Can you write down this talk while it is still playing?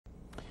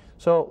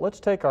So let's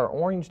take our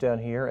orange down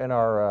here and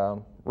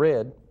our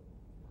red,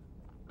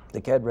 the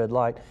CAD red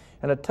light,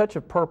 and a touch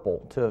of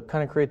purple to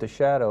kind of create the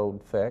shadow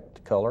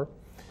effect color.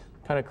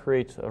 Kind of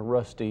creates a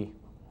rusty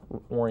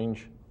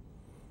orange.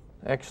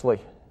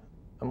 Actually,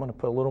 I'm going to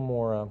put a little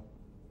more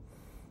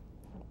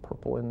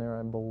purple in there,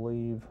 I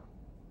believe.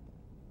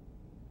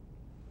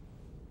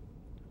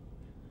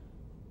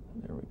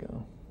 There we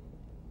go.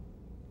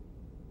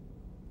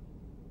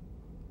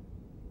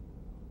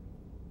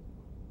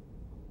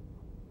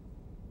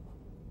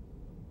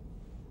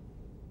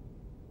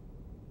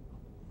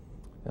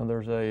 Now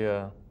there's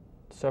a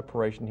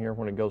separation here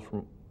when it goes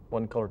from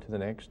one color to the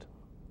next.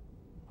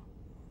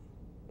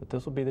 But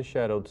this will be the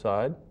shadowed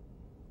side.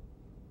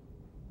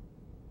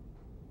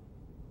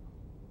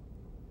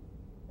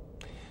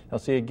 Now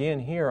see, again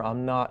here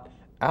I'm not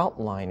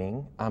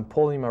outlining, I'm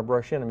pulling my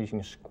brush in, I'm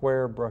using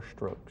square brush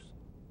strokes.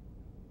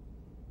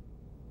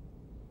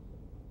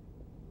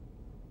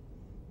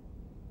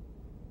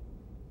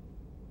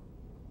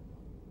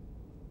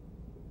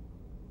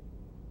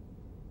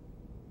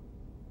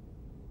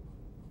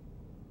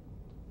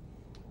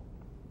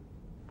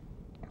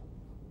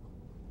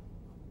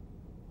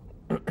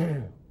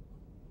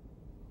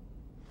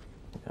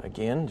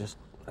 Again, just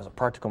as a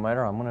practical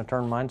matter, I'm going to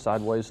turn mine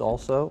sideways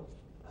also.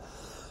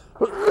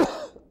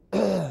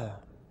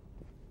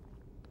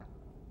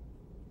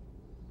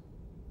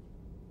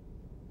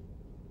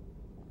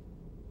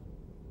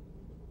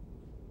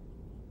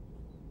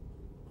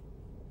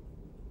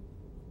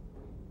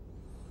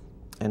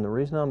 And the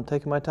reason I'm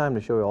taking my time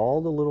to show you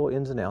all the little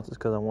ins and outs is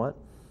because I want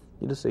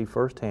you to see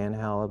firsthand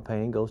how a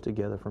painting goes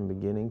together from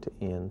beginning to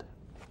end.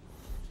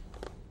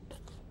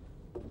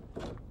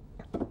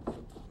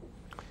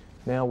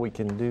 Now we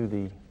can do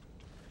the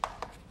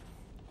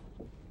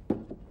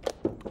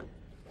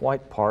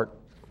white part.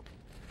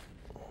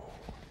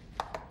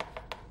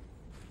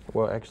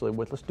 Well, actually,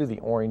 let's do the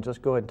orange. Let's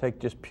go ahead and take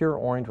just pure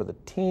orange with a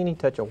teeny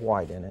touch of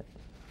white in it.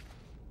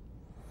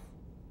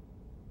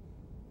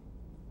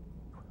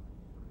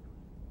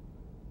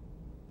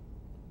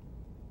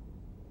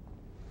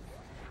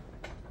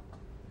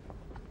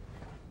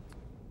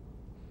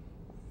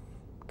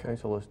 Okay,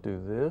 so let's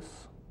do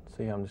this.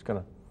 See, I'm just going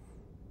to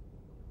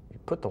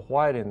put the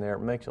white in there. It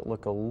makes it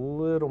look a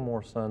little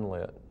more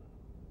sunlit.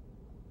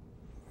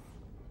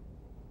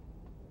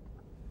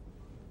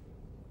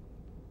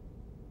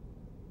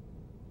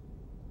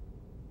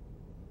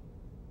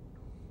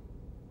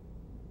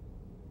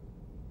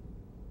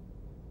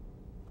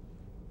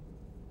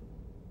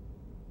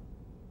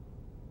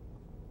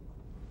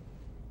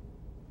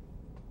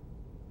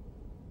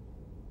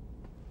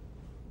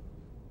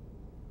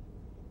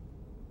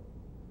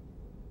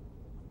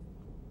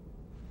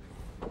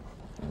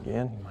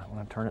 Again, you might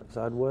want to turn it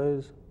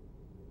sideways.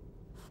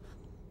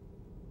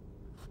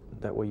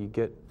 That way you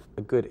get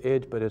a good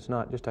edge, but it's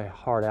not just a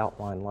hard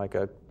outline like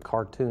a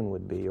cartoon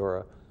would be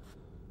or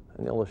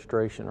an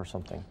illustration or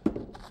something.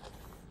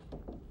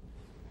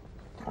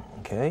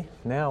 Okay,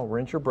 now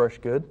rinse your brush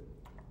good.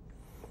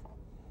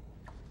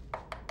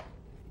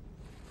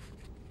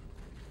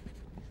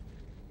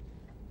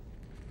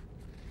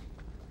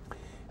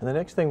 And the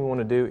next thing we want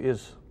to do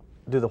is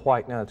do the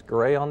white. Now it's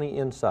gray on the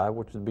inside,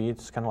 which would be,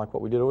 it's kind of like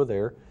what we did over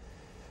there.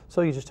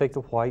 So you just take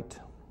the white,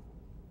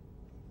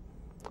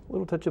 a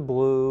little touch of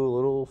blue, a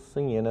little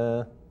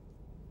sienna.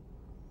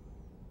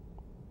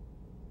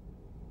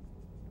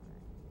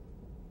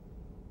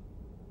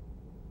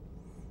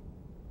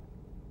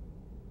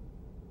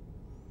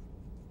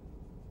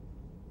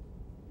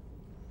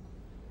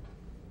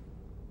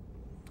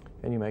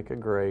 And you make a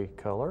gray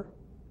color.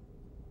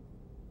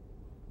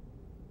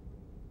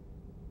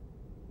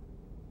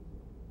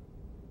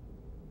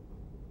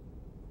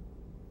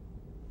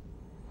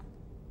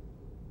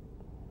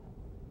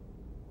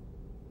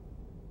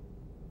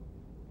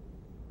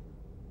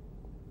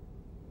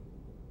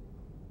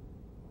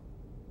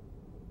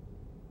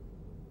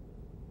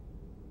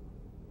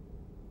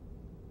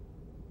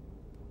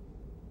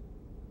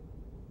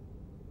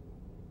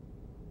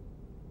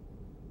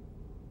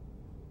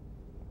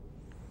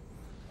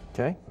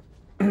 Okay,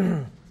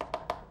 then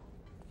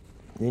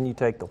you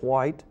take the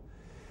white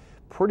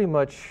pretty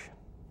much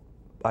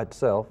by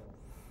itself,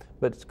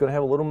 but it's going to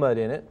have a little mud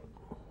in it.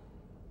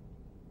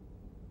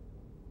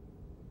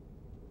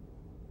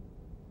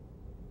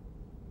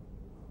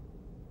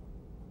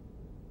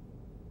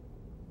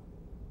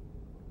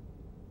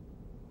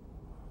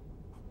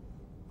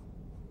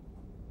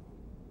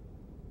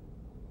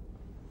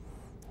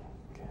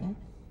 Okay.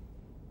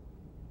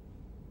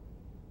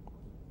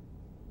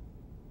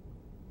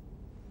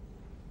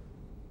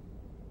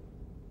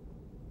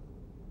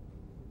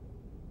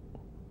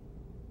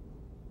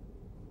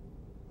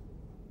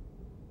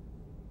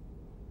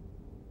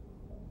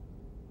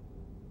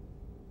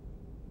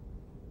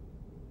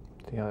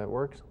 See how that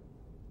works?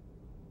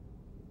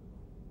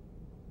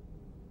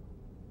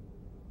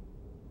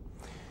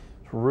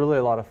 It's really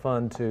a lot of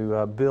fun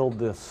to build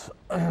this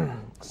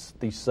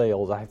these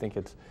sails. I think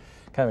it's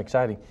kind of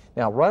exciting.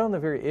 Now, right on the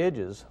very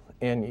edges,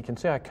 and you can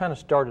see I kind of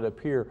started up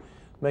here.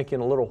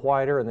 making it a little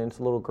whiter, and then it's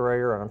a little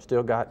grayer, and I'm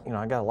still got,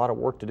 I got a lot of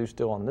work to do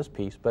still on this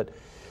piece. But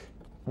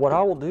what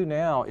I will do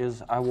now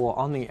is I will,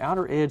 on the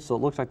outer edge, so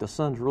it looks like the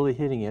sun's really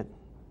hitting it,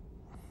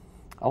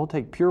 I will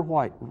take pure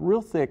white,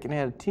 real thick, and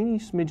add a teeny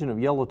smidgen of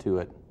yellow to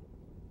it.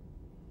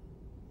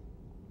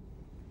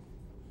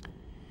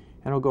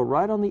 And I'll go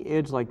right on the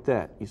edge like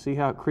that. You see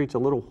how it creates a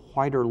little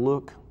whiter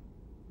look?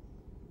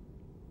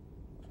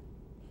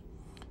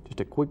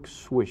 Just a quick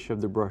swish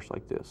of the brush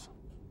like this.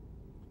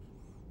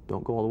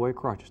 Don't go all the way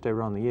across, just stay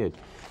around the edge.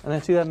 And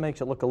then see, that makes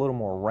it look a little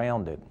more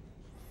rounded.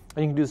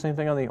 And you can do the same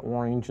thing on the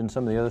orange and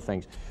some of the other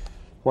things.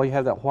 While you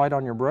have that white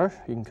on your brush,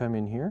 you can come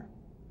in here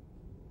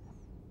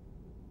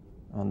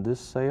on this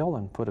sail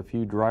and put a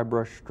few dry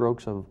brush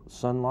strokes of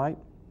sunlight.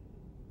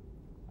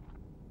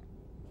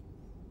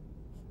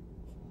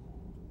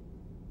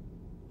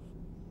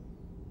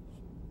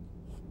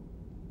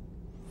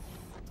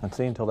 And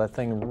see, until that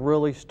thing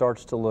really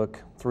starts to look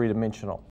three-dimensional.